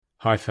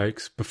Hi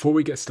folks, before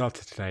we get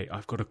started today,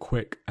 I've got a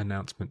quick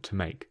announcement to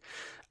make.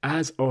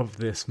 As of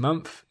this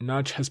month,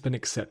 Nudge has been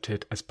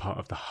accepted as part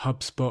of the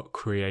HubSpot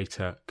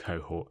Creator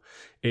Cohort.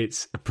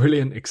 It's a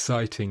brilliant,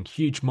 exciting,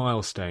 huge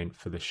milestone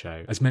for the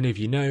show. As many of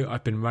you know,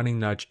 I've been running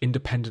Nudge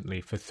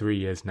independently for 3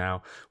 years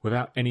now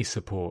without any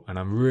support, and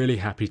I'm really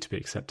happy to be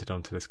accepted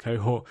onto this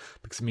cohort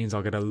because it means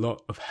I'll get a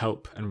lot of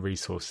help and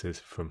resources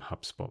from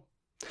HubSpot.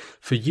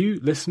 For you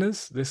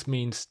listeners, this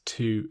means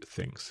two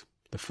things.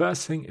 The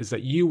first thing is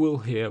that you will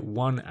hear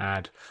one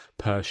ad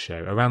per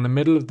show around the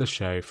middle of the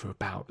show for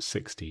about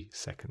 60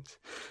 seconds.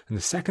 And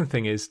the second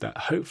thing is that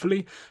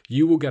hopefully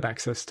you will get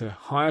access to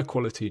higher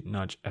quality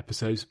Nudge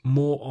episodes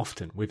more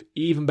often with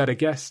even better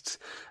guests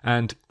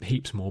and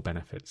heaps more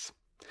benefits.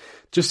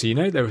 Just so you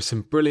know, there are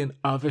some brilliant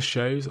other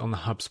shows on the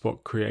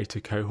HubSpot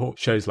Creator Cohort.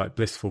 Shows like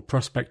Blissful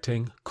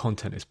Prospecting,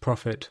 Content is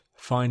Profit,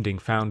 Finding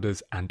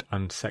Founders, and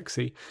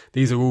Unsexy.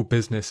 These are all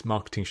business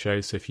marketing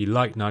shows, so if you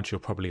like Nudge, you'll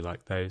probably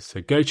like those.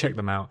 So go check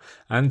them out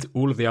and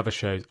all of the other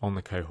shows on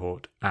the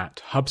cohort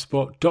at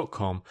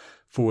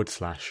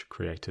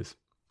hubspot.com/creators.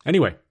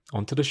 Anyway,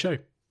 on to the show.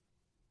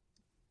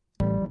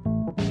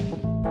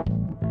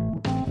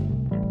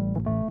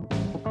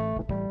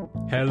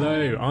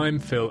 Hello, I'm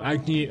Phil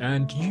Agnew,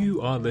 and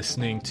you are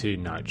listening to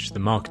Nudge, the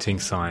Marketing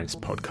Science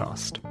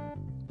Podcast.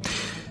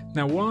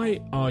 Now, why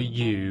are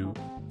you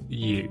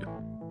you?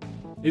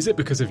 Is it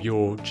because of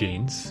your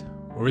genes,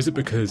 or is it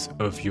because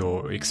of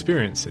your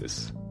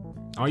experiences?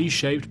 Are you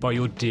shaped by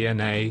your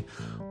DNA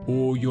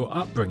or your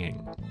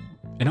upbringing?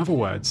 In other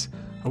words,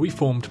 are we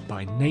formed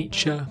by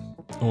nature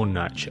or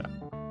nurture?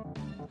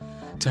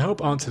 To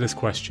help answer this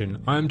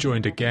question, I am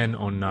joined again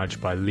on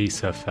Nudge by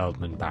Lisa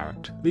Feldman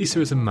Barrett.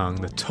 Lisa is among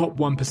the top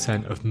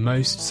 1% of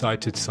most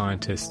cited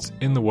scientists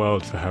in the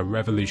world for her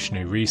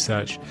revolutionary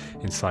research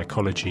in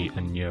psychology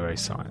and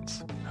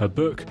neuroscience. Her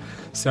book,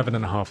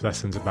 7.5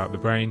 Lessons About the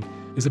Brain,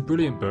 is a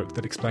brilliant book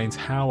that explains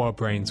how our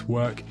brains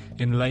work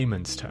in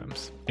layman's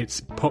terms.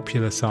 It's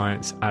popular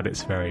science at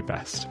its very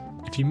best.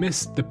 If you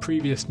missed the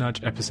previous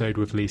Nudge episode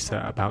with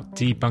Lisa about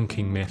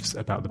debunking myths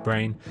about the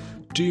brain,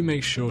 do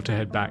make sure to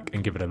head back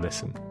and give it a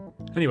listen.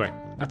 Anyway,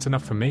 that's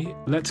enough from me.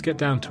 Let's get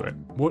down to it.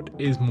 What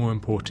is more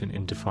important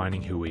in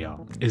defining who we are?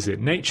 Is it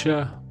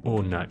nature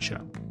or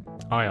nurture?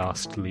 I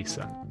asked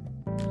Lisa.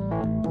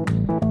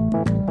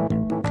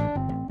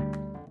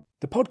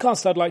 The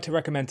podcast I'd like to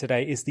recommend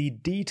today is the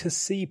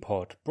D2C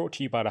Pod, brought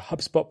to you by the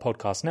HubSpot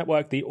Podcast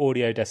Network, the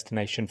audio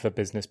destination for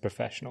business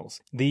professionals.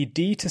 The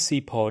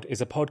D2C Pod is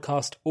a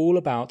podcast all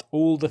about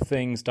all the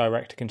things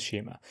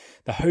direct-to-consumer.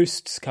 The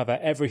hosts cover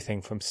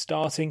everything from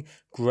starting,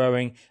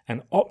 growing,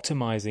 and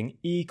optimizing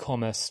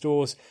e-commerce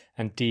stores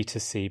and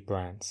D2C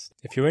brands.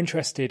 If you're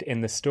interested in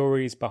the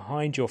stories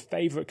behind your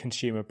favorite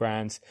consumer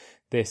brands,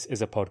 this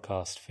is a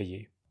podcast for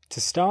you. To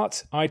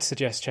start, I'd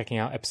suggest checking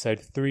out episode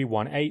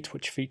 318,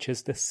 which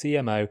features the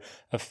CMO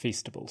of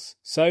Feastables.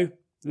 So,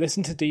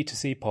 listen to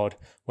D2C Pod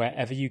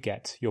wherever you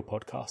get your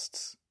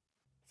podcasts.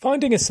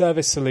 Finding a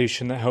service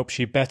solution that helps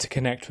you better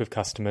connect with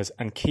customers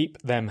and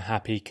keep them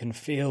happy can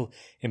feel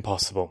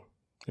impossible.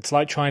 It's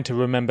like trying to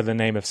remember the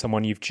name of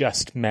someone you've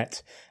just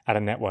met at a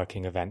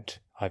networking event.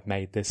 I've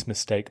made this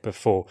mistake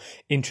before,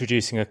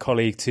 introducing a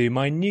colleague to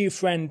my new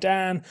friend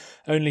Dan,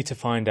 only to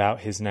find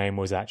out his name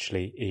was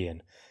actually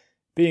Ian.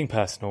 Being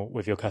personal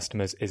with your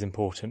customers is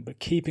important, but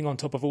keeping on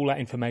top of all that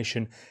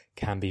information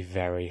can be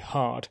very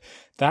hard.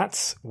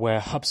 That's where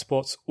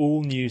HubSpot's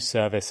all-new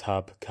Service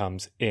Hub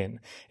comes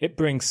in. It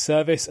brings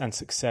service and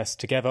success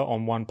together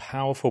on one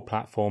powerful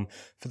platform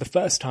for the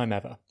first time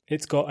ever.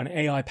 It's got an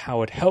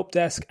AI-powered help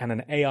desk and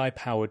an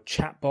AI-powered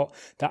chatbot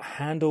that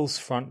handles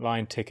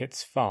frontline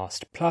tickets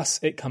fast.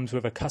 Plus, it comes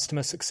with a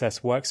customer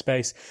success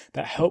workspace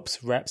that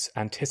helps reps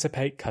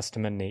anticipate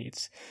customer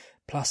needs.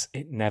 Plus,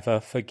 it never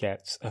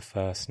forgets a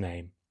first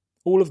name.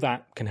 All of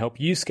that can help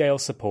you scale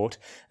support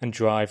and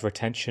drive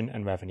retention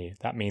and revenue.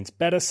 That means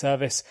better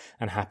service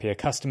and happier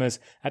customers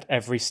at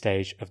every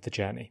stage of the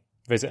journey.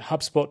 Visit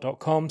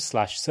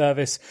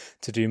HubSpot.com/service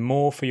to do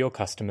more for your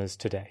customers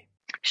today.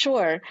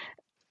 Sure.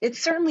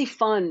 It's certainly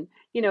fun.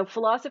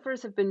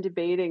 Philosophers have been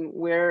debating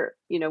where,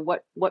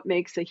 what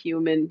makes a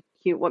human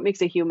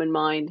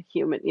mind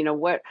human?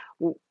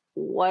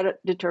 What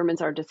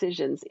determines our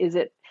decisions? Is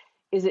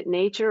it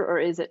nature or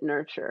is it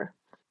nurture?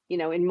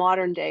 In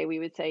modern day, we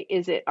would say,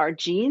 is it our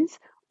genes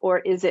or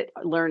is it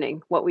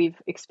learning, what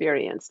we've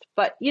experienced?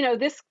 But,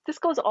 this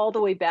goes all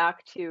the way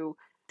back to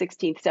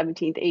 16th,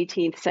 17th,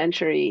 18th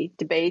century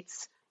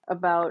debates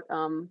about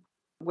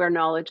where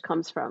knowledge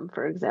comes from,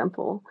 for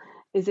example.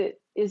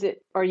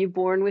 Are you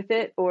born with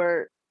it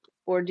or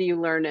do you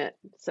learn it?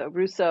 So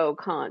Rousseau,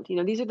 Kant,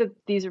 these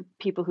are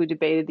people who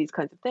debated these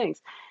kinds of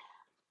things.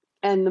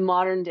 And the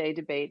modern day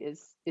debate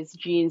is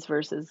genes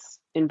versus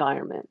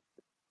environment,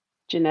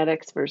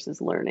 genetics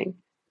versus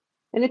learning.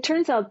 And it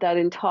turns out that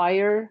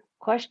entire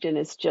question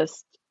is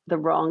just the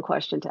wrong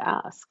question to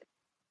ask.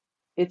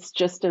 It's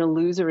just an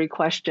illusory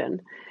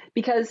question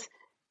because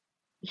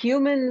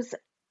humans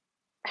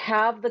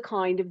have the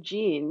kind of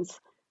genes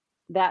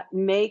that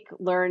make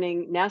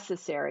learning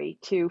necessary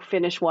to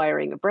finish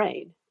wiring a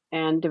brain.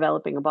 and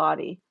developing a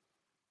body.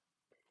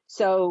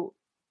 So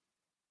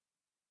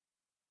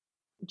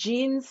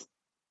genes,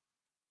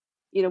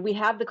 we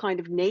have the kind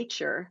of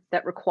nature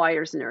that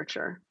requires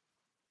nurture.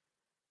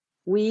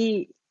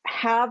 We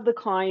have the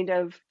kind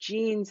of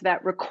genes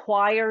that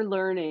require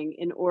learning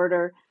in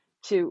order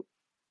to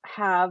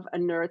have a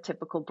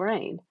neurotypical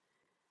brain.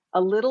 A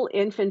little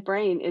infant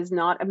brain is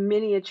not a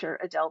miniature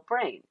adult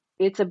brain.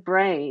 It's a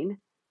brain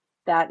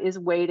that is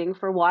waiting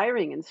for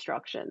wiring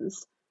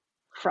instructions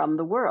from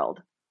the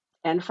world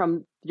and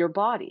from your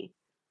body.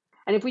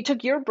 And if we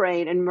took your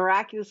brain and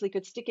miraculously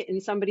could stick it in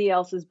somebody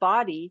else's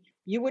body,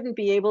 you wouldn't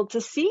be able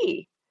to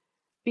see,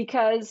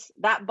 because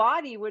that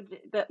body it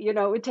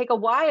would take a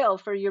while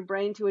for your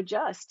brain to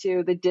adjust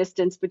to the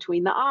distance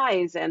between the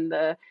eyes and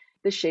the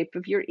shape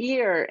of your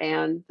ear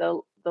and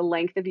the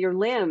length of your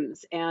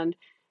limbs. And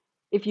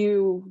if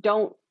you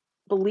don't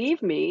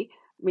believe me,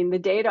 the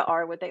data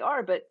are what they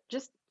are, but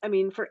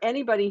for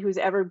anybody who's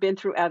ever been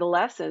through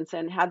adolescence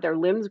and had their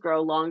limbs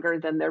grow longer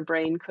than their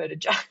brain could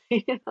adjust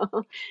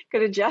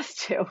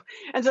to.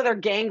 And so they're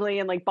gangly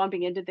and like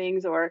bumping into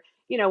things. Or,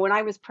 when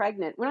I was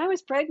pregnant,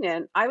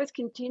 I was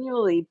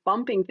continually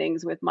bumping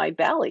things with my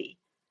belly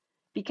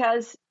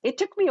because it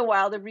took me a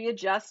while to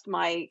readjust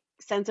my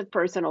sense of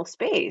personal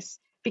space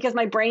because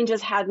my brain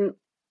just hadn't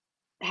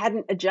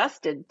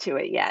adjusted to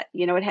it yet.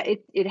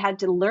 It had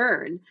to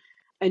learn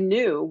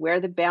anew where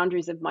the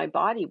boundaries of my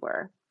body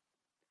were.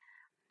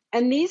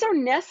 And these are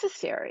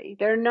necessary.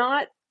 They're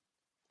not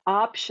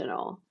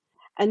optional.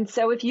 And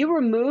so if you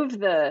remove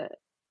the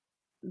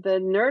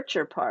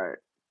nurture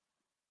part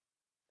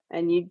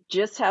and you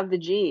just have the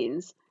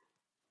genes,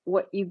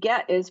 what you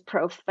get is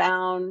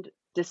profound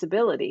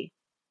disability.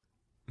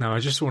 Now, I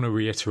just want to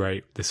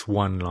reiterate this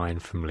one line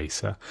from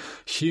Lisa.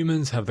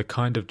 Humans have the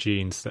kind of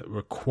genes that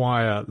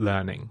require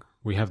learning.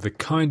 We have the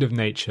kind of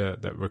nature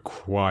that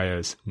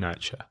requires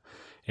nurture.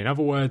 In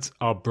other words,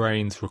 our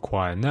brains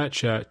require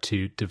nurture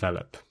to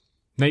develop.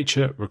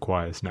 Nature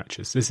requires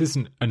nurture. This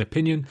isn't an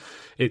opinion,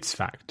 it's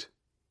fact.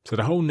 So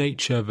the whole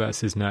nature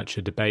versus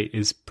nurture debate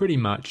is pretty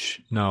much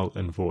null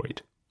and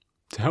void.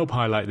 To help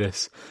highlight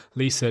this,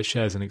 Lisa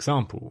shares an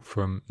example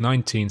from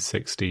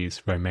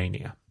 1960s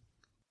Romania.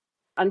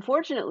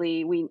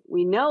 Unfortunately,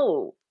 we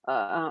know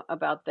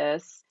about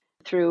this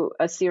through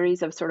a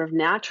series of sort of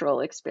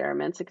natural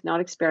experiments, not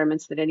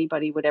experiments that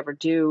anybody would ever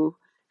do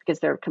because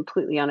they're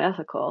completely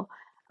unethical.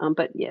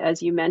 But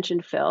as you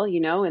mentioned, Phil,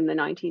 in the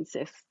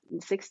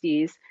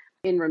 1960s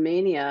in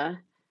Romania,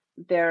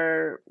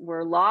 there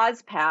were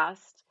laws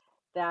passed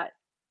that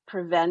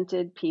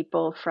prevented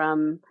people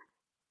from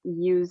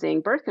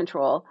using birth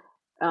control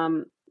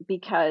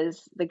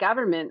because the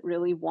government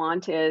really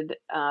wanted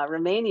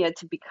Romania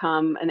to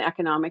become an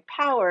economic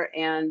power.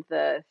 And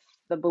the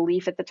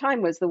belief at the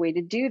time was the way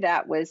to do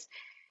that was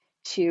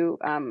to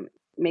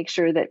make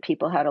sure that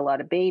people had a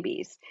lot of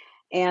babies.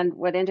 And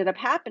what ended up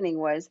happening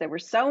was there were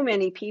so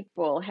many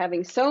people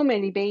having so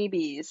many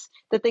babies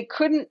that they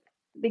couldn't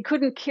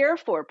care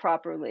for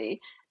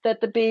properly,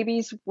 that the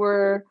babies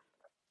were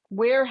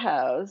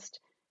warehoused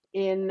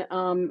in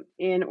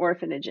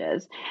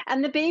orphanages.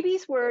 And the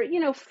babies were,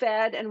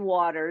 fed and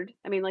watered.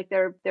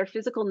 Their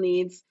physical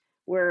needs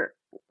were,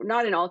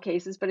 not in all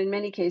cases, but in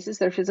many cases,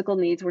 their physical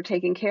needs were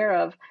taken care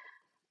of.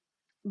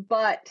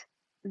 But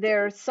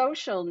their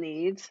social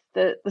needs,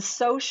 the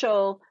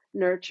social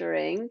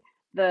nurturing,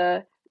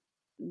 the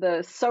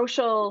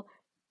social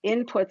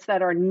inputs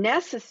that are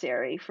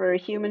necessary for a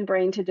human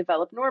brain to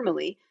develop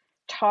normally,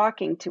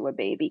 talking to a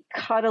baby,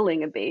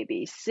 cuddling a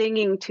baby,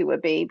 singing to a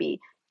baby,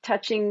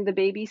 touching the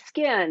baby's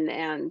skin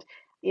and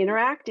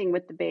interacting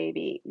with the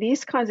baby.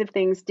 These kinds of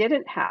things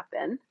didn't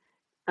happen.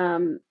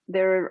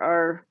 There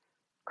are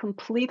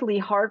completely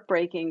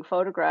heartbreaking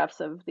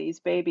photographs of these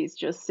babies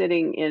just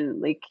sitting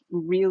in like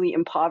really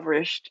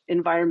impoverished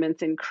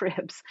environments in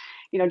cribs,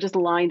 just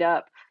lined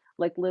up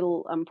like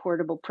little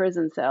portable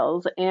prison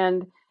cells.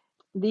 And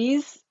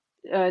these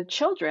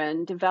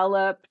children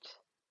developed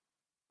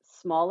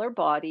smaller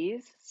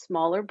bodies,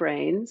 smaller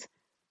brains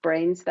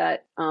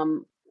that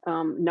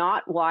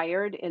not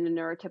wired in a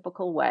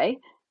neurotypical way.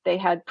 They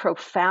have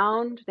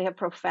profound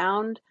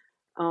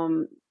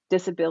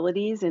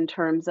disabilities in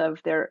terms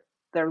of their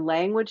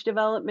language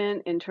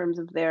development, in terms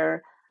of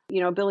their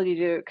ability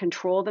to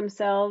control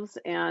themselves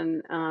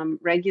and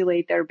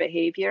regulate their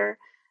behavior.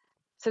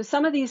 So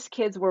some of these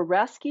kids were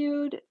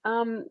rescued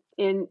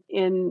in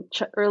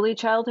early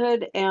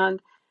childhood and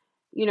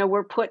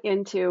were put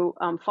into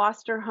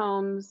foster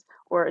homes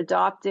or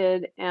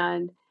adopted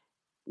and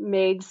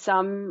made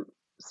some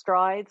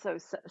strides. So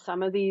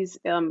some of these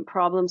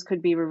problems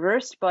could be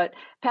reversed, but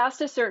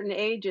past a certain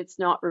age, it's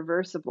not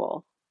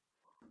reversible.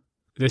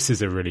 This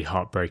is a really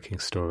heartbreaking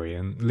story,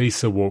 and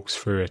Lisa walks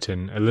through it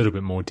in a little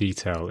bit more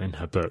detail in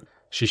her book.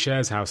 She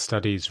shares how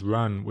studies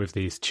run with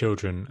these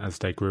children as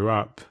they grew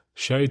up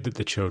showed that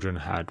the children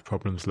had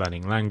problems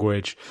learning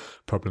language,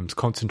 problems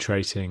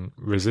concentrating,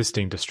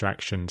 resisting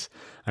distractions,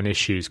 and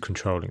issues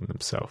controlling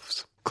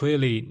themselves.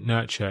 Clearly,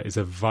 nurture is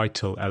a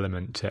vital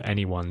element to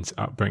anyone's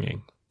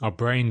upbringing. Our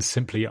brains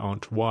simply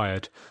aren't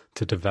wired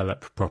to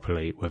develop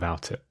properly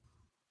without it.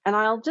 And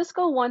I'll just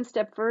go one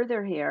step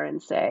further here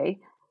and say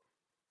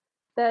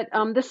that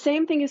the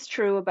same thing is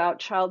true about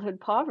childhood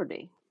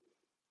poverty.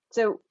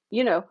 So,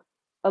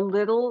 a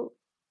little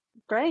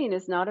brain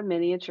is not a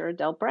miniature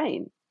adult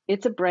brain.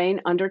 It's a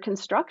brain under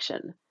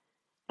construction.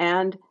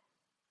 And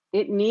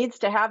it needs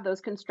to have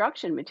those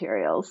construction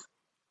materials.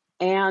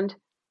 And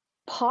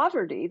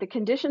poverty, the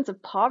conditions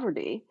of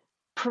poverty,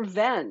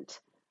 prevent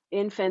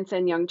infants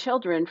and young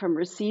children from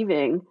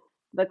receiving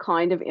the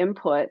kind of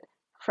input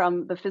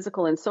from the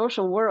physical and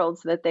social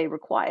worlds that they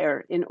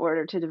require in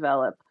order to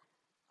develop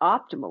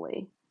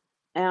optimally.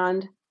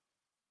 And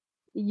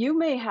you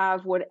may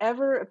have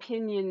whatever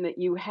opinion that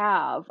you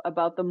have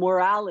about the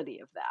morality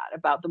of that,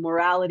 about the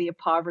morality of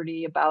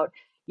poverty, about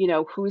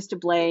who's to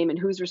blame and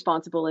who's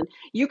responsible. And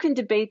you can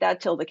debate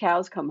that till the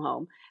cows come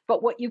home.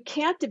 But what you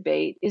can't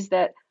debate is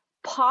that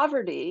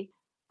poverty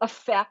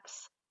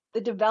affects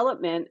the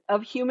development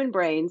of human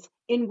brains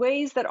in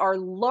ways that are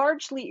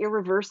largely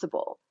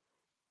irreversible.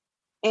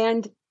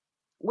 And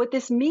what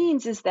this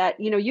means is that,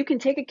 you can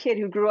take a kid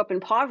who grew up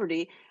in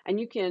poverty and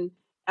you can,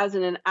 as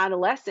an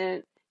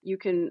adolescent,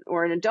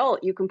 or an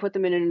adult, you can put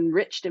them in an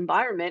enriched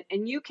environment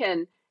and you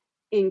can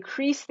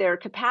increase their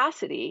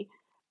capacity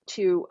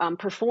to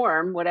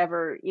perform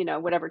whatever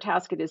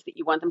task it is that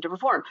you want them to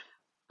perform.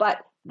 But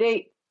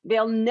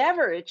they'll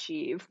never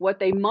achieve what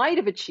they might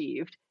have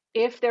achieved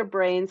if their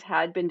brains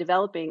had been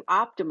developing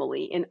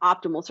optimally in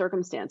optimal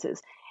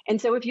circumstances. And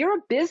so if you're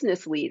a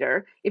business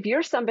leader, if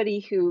you're somebody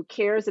who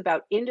cares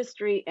about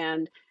industry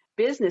and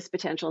business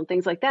potential and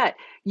things like that,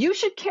 you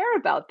should care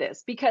about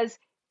this, because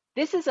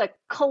this is a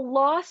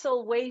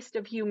colossal waste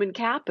of human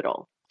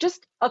capital,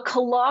 just a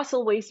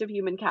colossal waste of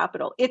human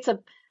capital.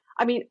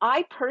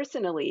 I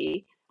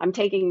personally, I'm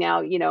taking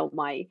now,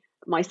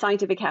 my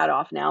scientific hat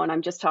off now, and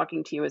I'm just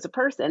talking to you as a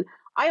person.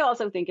 I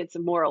also think it's a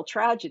moral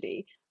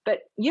tragedy, but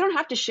you don't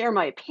have to share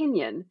my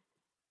opinion.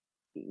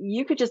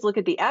 You could just look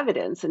at the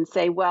evidence and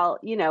say, well,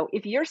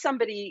 if you're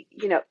somebody,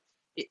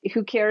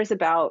 who cares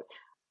about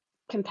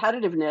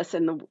competitiveness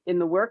in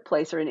the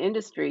workplace or in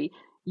industry,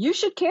 you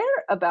should care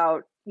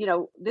about,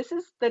 this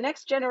is the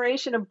next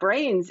generation of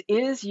brains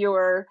is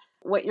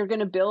what you're going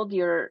to build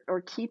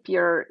or keep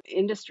your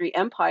industry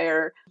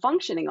empire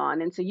functioning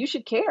on. And so you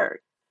should care.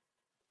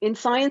 In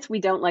science,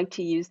 we don't like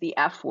to use the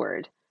F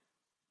word,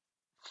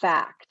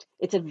 fact.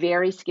 It's a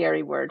very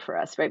scary word for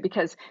us, right?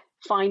 Because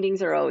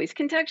findings are always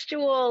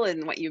contextual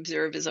and what you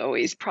observe is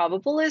always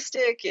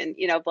probabilistic and,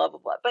 blah, blah,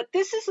 blah. But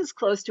this is as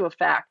close to a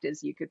fact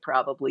as you could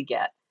probably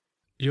get.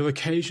 You'll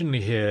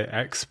occasionally hear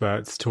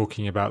experts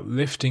talking about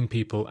lifting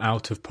people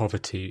out of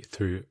poverty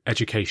through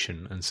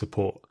education and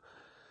support.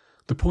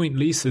 The point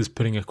Lisa's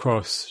putting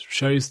across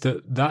shows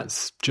that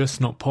that's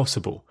just not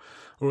possible,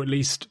 or at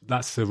least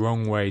that's the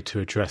wrong way to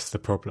address the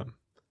problem.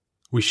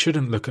 We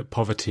shouldn't look at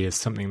poverty as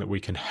something that we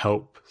can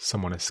help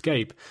someone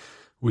escape.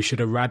 We should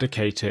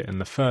eradicate it in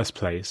the first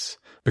place,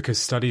 because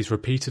studies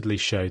repeatedly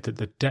show that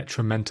the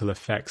detrimental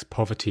effects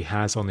poverty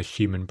has on the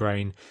human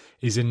brain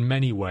is in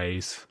many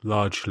ways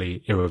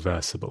largely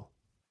irreversible.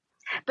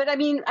 But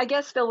I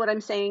guess, Phil, what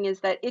I'm saying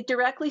is that it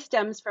directly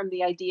stems from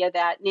the idea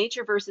that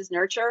nature versus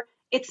nurture,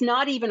 it's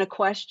not even a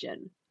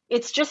question.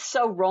 It's just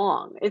so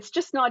wrong. It's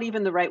just not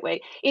even the right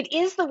way. It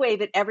is the way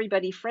that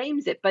everybody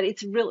frames it, but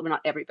it's really, well,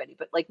 not everybody,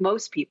 but like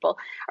most people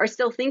are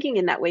still thinking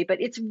in that way,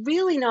 but it's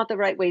really not the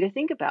right way to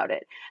think about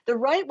it. The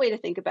right way to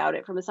think about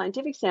it from a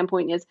scientific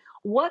standpoint is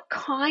what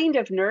kind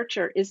of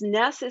nurture is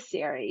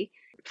necessary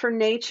for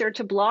nature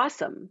to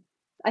blossom.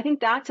 I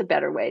think that's a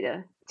better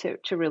way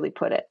to really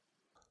put it.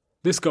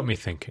 This got me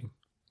thinking.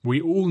 We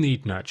all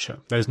need nurture,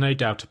 there's no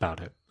doubt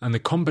about it, and the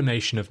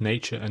combination of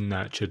nature and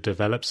nurture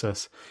develops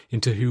us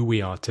into who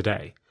we are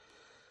today.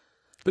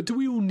 But do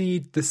we all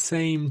need the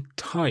same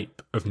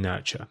type of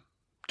nurture?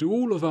 Do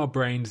all of our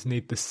brains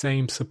need the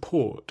same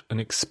support and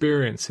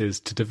experiences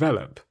to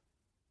develop?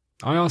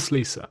 I asked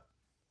Lisa.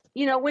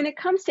 When it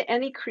comes to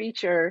any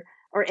creature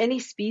or any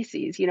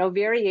species,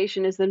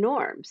 variation is the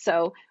norm.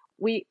 So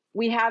we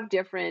have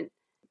different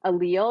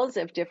alleles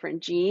of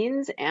different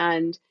genes,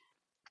 and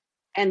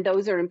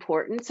those are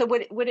important. So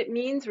what it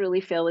means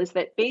really, Phil, is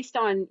that based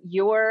on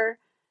your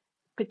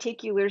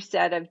particular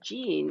set of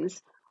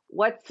genes,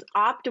 what's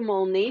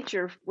optimal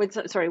nature,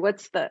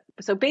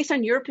 so based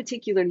on your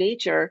particular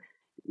nature,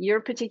 your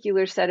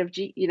particular set of,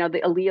 the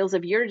alleles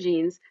of your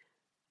genes,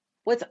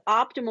 what's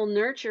optimal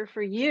nurture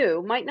for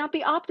you might not be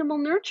optimal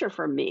nurture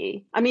for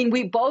me.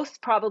 We both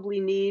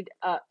probably need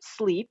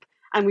sleep,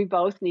 and we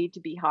both need to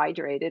be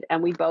hydrated,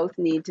 and we both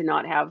need to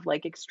not have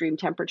like extreme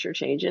temperature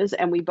changes.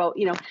 And we both,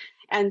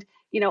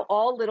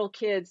 all little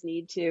kids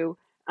need to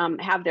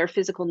have their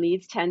physical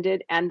needs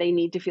tended, and they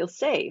need to feel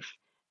safe.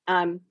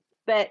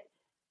 But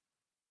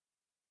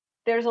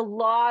there's a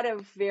lot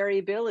of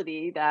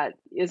variability that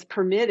is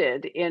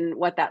permitted in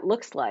what that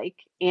looks like.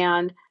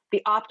 And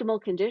the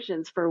optimal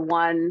conditions for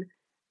one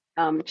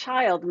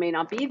child may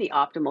not be the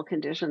optimal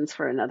conditions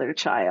for another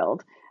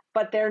child,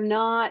 but they're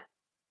not.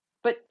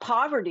 But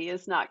poverty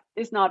is not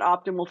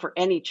optimal for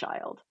any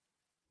child.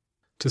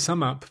 To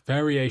sum up,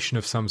 variation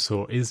of some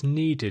sort is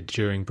needed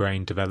during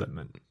brain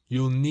development.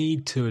 You'll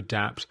need to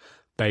adapt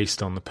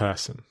based on the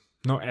person.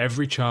 Not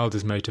every child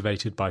is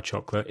motivated by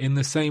chocolate in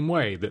the same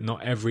way that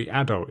not every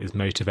adult is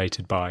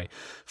motivated by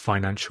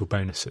financial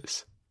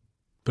bonuses.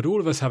 But all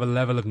of us have a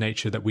level of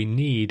nature that we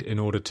need in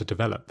order to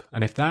develop,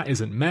 and if that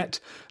isn't met,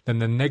 then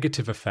the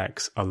negative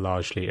effects are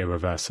largely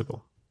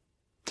irreversible.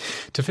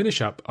 To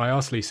finish up, I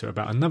asked Lisa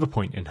about another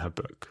point in her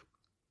book.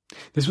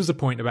 This was a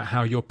point about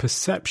how your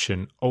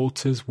perception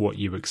alters what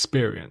you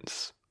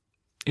experience.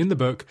 In the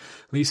book,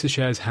 Lisa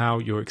shares how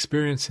your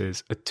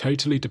experiences are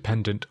totally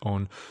dependent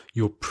on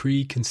your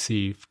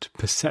preconceived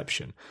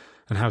perception,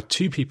 and how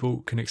two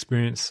people can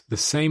experience the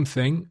same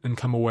thing and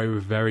come away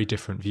with very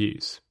different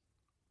views.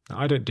 Now,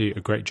 I don't do a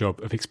great job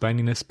of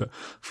explaining this, but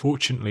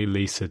fortunately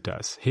Lisa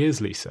does.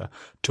 Here's Lisa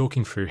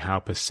talking through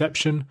how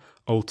perception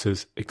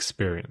alters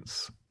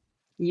experience.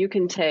 You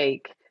can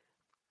take,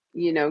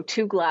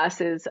 2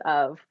 glasses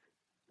of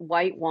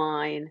white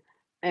wine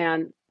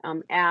and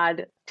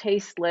add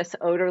tasteless,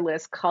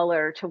 odorless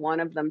color to one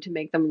of them to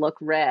make them look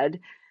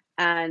red,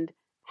 and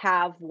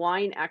have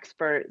wine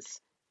experts,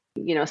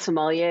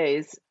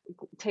 sommeliers,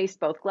 taste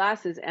both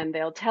glasses, and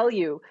they'll tell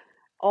you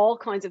all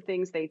kinds of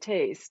things they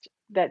taste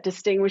that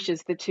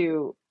distinguishes the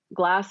 2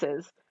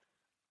 glasses.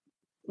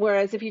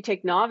 Whereas if you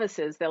take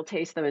novices, they'll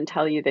taste them and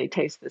tell you they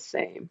taste the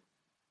same,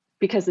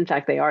 because in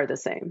fact they are the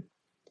same.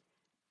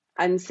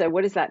 And so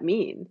what does that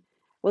mean?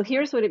 Well,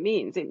 here's what it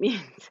means. It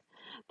means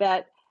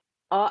that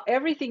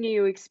everything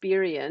you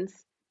experience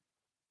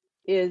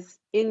is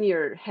in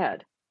your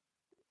head.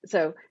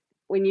 So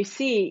when you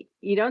see,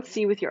 you don't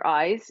see with your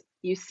eyes,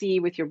 you see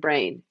with your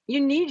brain.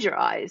 You need your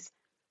eyes,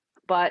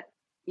 but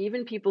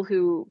even people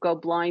who go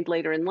blind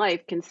later in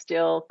life can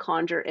still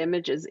conjure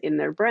images in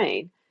their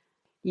brain.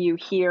 You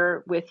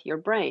hear with your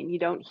brain. You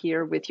don't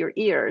hear with your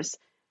ears.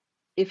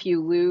 If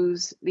you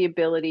lose the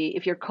ability,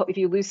 if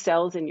you lose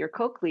cells in your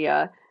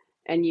cochlea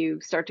and you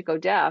start to go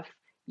deaf,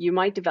 you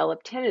might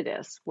develop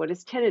tinnitus. What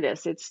is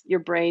tinnitus? It's your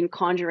brain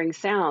conjuring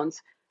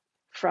sounds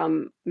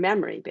from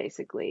memory,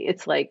 basically.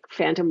 It's like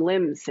phantom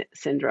limb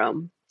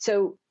syndrome.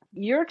 So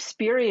your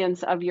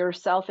experience of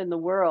yourself in the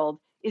world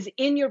is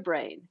in your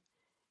brain.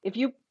 If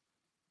you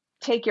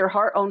take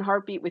your own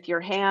heartbeat with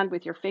your hand,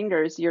 with your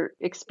fingers, you're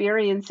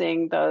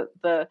experiencing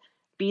the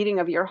beating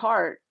of your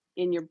heart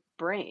in your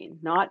brain,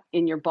 not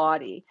in your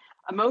body.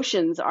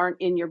 Emotions aren't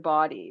in your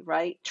body,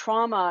 right?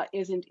 Trauma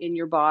isn't in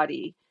your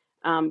body.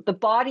 The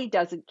body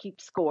doesn't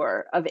keep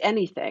score of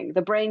anything.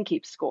 The brain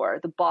keeps score.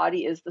 The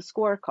body is the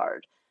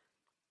scorecard.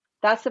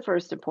 That's the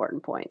first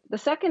important point. The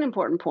second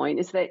important point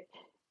is that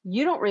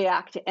you don't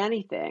react to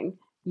anything,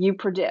 you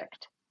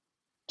predict.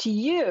 To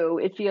you,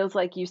 it feels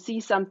like you see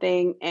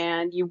something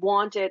and you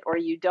want it or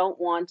you don't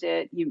want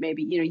it. You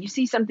maybe, you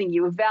see something,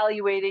 you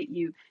evaluate it,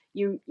 you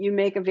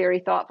make a very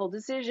thoughtful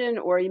decision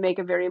or you make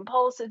a very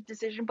impulsive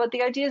decision. But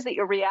the idea is that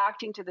you're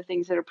reacting to the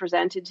things that are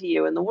presented to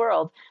you in the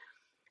world.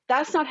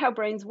 That's not how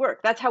brains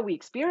work. That's how we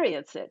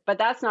experience it, but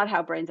that's not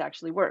how brains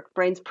actually work.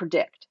 Brains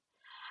predict,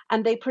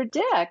 and they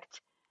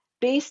predict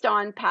based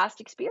on past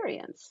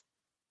experience.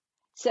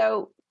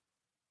 So,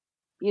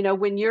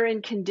 when you're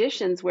in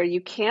conditions where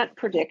you can't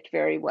predict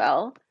very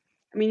well,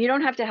 you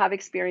don't have to have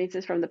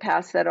experiences from the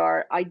past that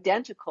are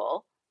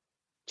identical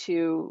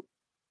to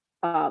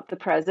the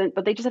present,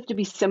 but they just have to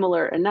be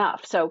similar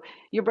enough. So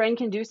your brain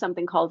can do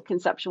something called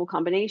conceptual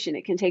combination.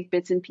 It can take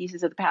bits and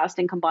pieces of the past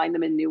and combine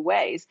them in new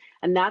ways.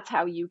 And that's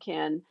how you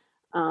can,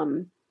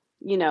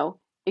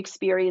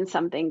 experience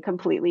something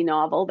completely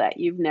novel that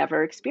you've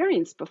never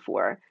experienced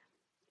before.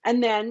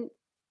 And then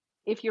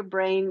if your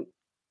brain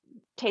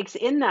takes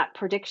in that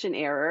prediction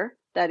error,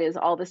 that is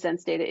all the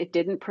sense data it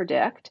didn't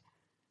predict,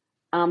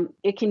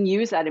 it can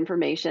use that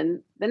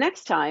information the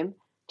next time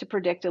to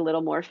predict a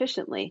little more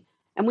efficiently.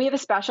 And we have a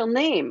special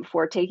name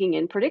for taking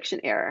in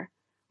prediction error.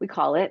 We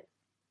call it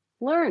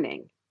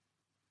learning.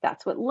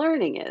 That's what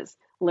learning is.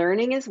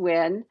 Learning is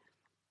when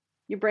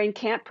your brain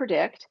can't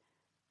predict,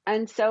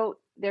 and so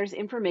there's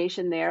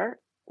information there,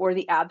 or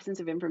the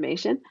absence of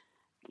information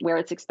where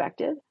it's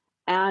expected,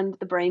 and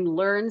the brain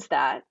learns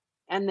that,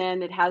 and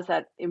then it has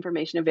that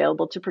information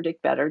available to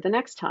predict better the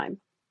next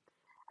time.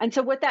 And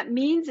so what that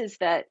means is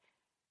that,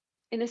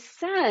 in a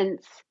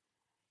sense,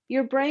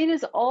 your brain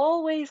is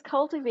always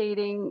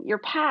cultivating your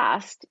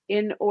past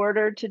in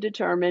order to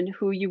determine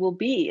who you will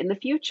be in the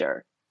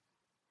future.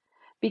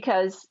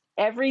 Because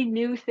every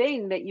new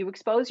thing that you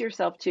expose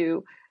yourself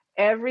to,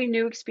 every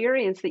new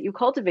experience that you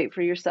cultivate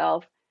for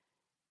yourself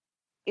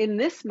in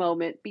this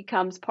moment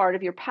becomes part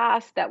of your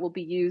past that will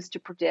be used to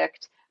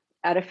predict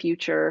at a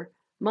future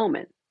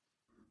moment.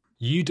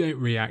 You don't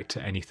react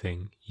to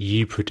anything,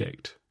 you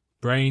predict.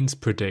 Brains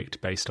predict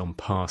based on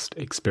past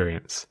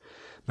experience.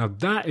 Now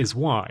that is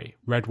why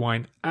red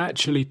wine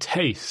actually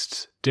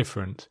tastes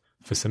different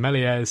for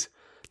sommeliers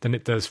than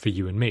it does for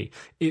you and me.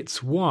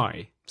 It's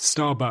why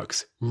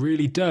Starbucks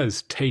really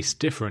does taste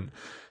different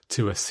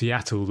to a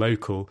Seattle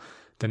local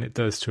than it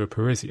does to a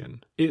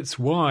Parisian. It's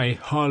why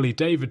Harley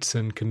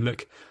Davidson can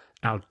look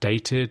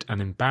outdated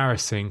and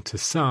embarrassing to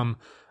some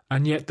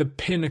and yet the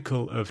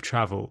pinnacle of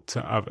travel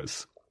to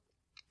others.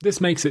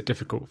 This makes it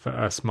difficult for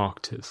us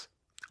marketers.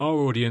 Our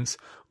audience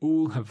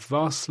all have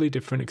vastly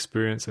different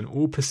experience and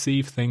all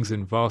perceive things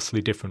in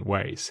vastly different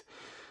ways.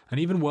 And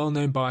even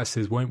well-known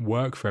biases won't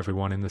work for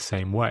everyone in the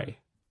same way.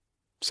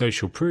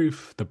 Social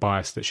proof, the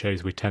bias that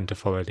shows we tend to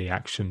follow the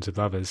actions of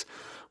others,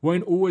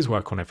 won't always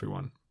work on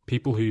everyone.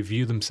 People who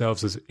view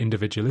themselves as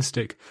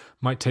individualistic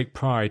might take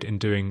pride in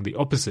doing the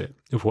opposite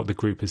of what the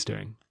group is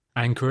doing.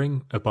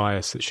 Anchoring, a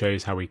bias that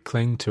shows how we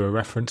cling to a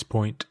reference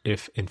point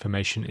if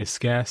information is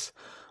scarce,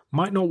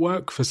 might not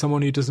work for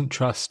someone who doesn't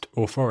trust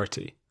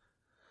authority.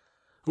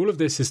 All of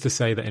this is to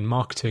say that in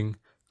marketing,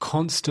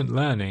 constant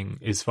learning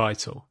is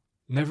vital.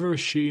 Never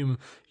assume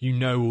you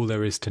know all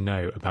there is to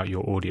know about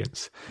your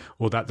audience,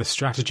 or that the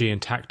strategy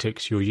and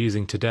tactics you're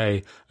using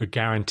today are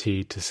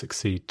guaranteed to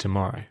succeed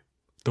tomorrow.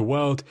 The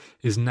world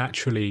is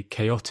naturally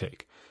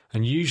chaotic,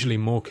 and usually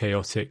more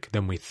chaotic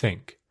than we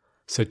think.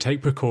 So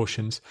take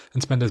precautions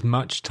and spend as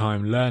much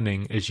time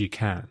learning as you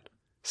can.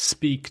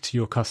 Speak to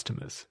your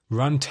customers,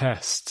 run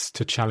tests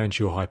to challenge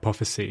your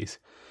hypotheses,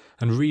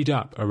 and read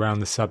up around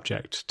the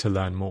subject to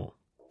learn more.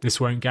 This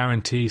won't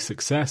guarantee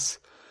success,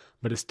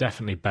 but it's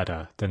definitely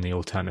better than the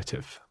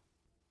alternative.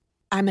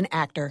 I'm an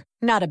actor,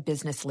 not a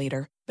business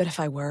leader. But if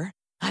I were,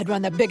 I'd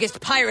run the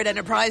biggest pirate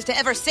enterprise to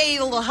ever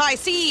sail the high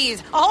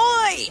seas.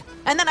 Ahoy!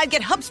 And then I'd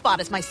get HubSpot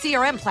as my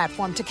CRM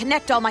platform to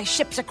connect all my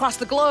ships across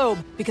the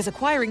globe. Because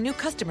acquiring new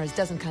customers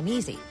doesn't come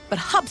easy. But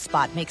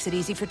HubSpot makes it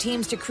easy for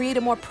teams to create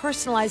a more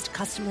personalized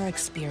customer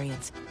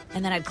experience.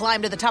 And then I'd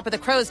climb to the top of the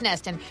crow's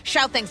nest and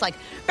shout things like,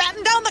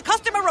 "Batten down the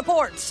customer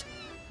reports!"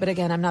 But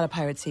again, I'm not a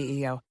pirate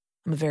CEO.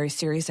 I'm a very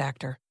serious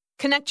actor.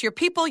 Connect your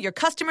people, your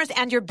customers,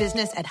 and your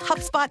business at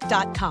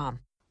HubSpot.com.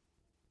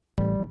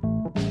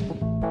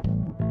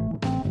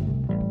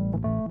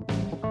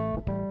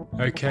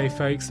 Okay,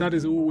 folks, that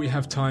is all we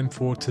have time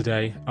for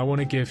today. I want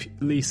to give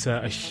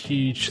Lisa a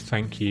huge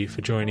thank you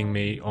for joining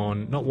me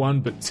on not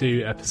one but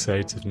 2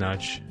 episodes of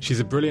Nudge. She's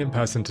a brilliant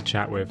person to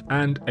chat with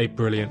and a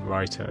brilliant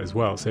writer as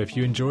well. So if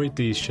you enjoyed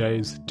these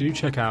shows, do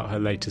check out her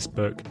latest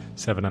book,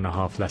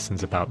 7.5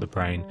 Lessons About the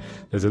Brain.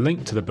 There's a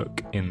link to the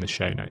book in the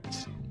show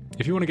notes.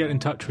 If you want to get in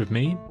touch with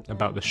me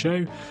about the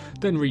show,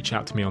 then reach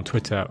out to me on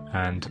Twitter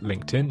and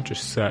LinkedIn.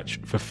 Just search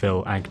for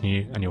Phil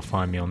Agnew and you'll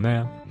find me on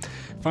there.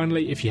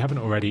 Finally, if you haven't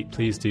already,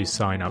 please do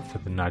sign up for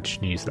the Nudge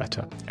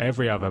newsletter.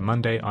 Every other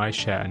Monday, I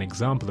share an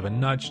example of a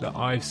nudge that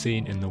I've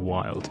seen in the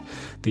wild.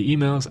 The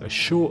emails are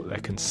short, they're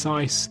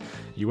concise,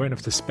 you won't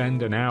have to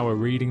spend an hour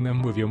reading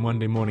them with your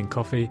Monday morning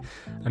coffee,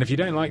 and if you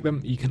don't like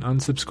them, you can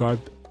unsubscribe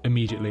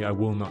immediately. I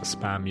will not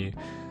spam you.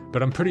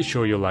 But I'm pretty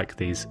sure you'll like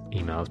these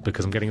emails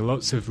because I'm getting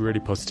lots of really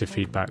positive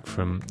feedback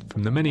from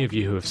the many of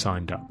you who have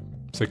signed up.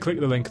 So click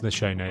the link in the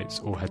show notes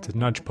or head to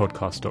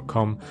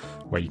nudgepodcast.com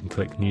where you can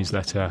click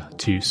newsletter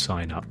to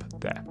sign up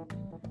there.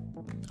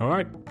 All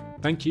right.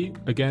 Thank you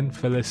again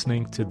for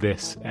listening to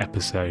this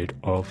episode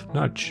of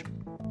Nudge.